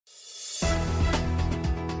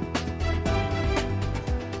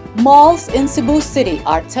Malls in Cebu City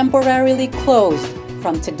are temporarily closed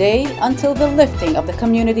from today until the lifting of the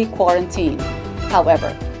community quarantine.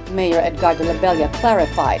 However, Mayor Edgardo Labella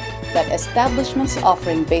clarified that establishments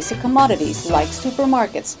offering basic commodities like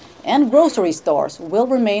supermarkets and grocery stores will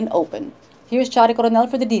remain open. Here's Chari Coronel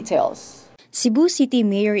for the details. Cebu City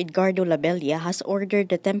Mayor Edgardo Labella has ordered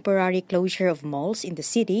the temporary closure of malls in the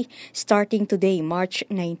city starting today, March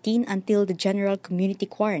 19, until the general community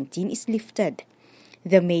quarantine is lifted.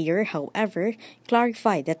 The mayor, however,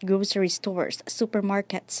 clarified that grocery stores,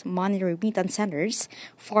 supermarkets, money remittance centers,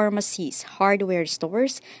 pharmacies, hardware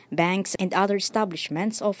stores, banks, and other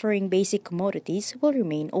establishments offering basic commodities will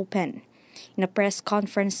remain open. In a press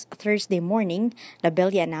conference Thursday morning,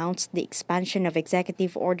 Labella announced the expansion of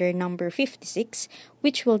Executive Order No. 56,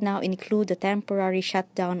 which will now include the temporary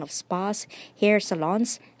shutdown of spas, hair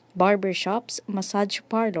salons, barber shops, massage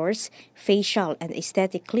parlors, facial and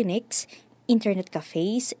aesthetic clinics, internet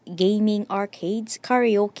cafes, gaming arcades,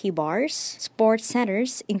 karaoke bars, sports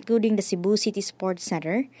centers, including the Cebu City Sports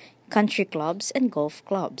Center, country clubs, and golf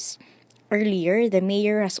clubs. Earlier, the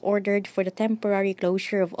mayor has ordered for the temporary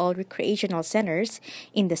closure of all recreational centers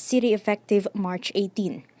in the city effective March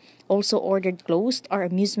 18. Also ordered closed are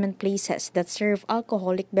amusement places that serve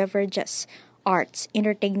alcoholic beverages, arts,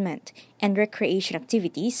 entertainment, and recreation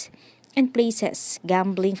activities, and places,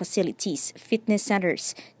 gambling facilities, fitness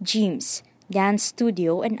centers, gyms, dance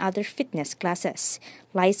studio, and other fitness classes.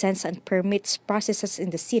 License and permits processes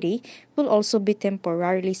in the city will also be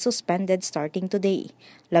temporarily suspended starting today.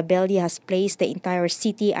 Labella has placed the entire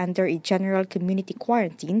city under a general community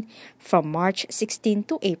quarantine from March 16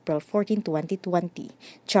 to April 14, 2020.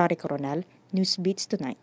 Chari Coronel, Newsbeats Tonight.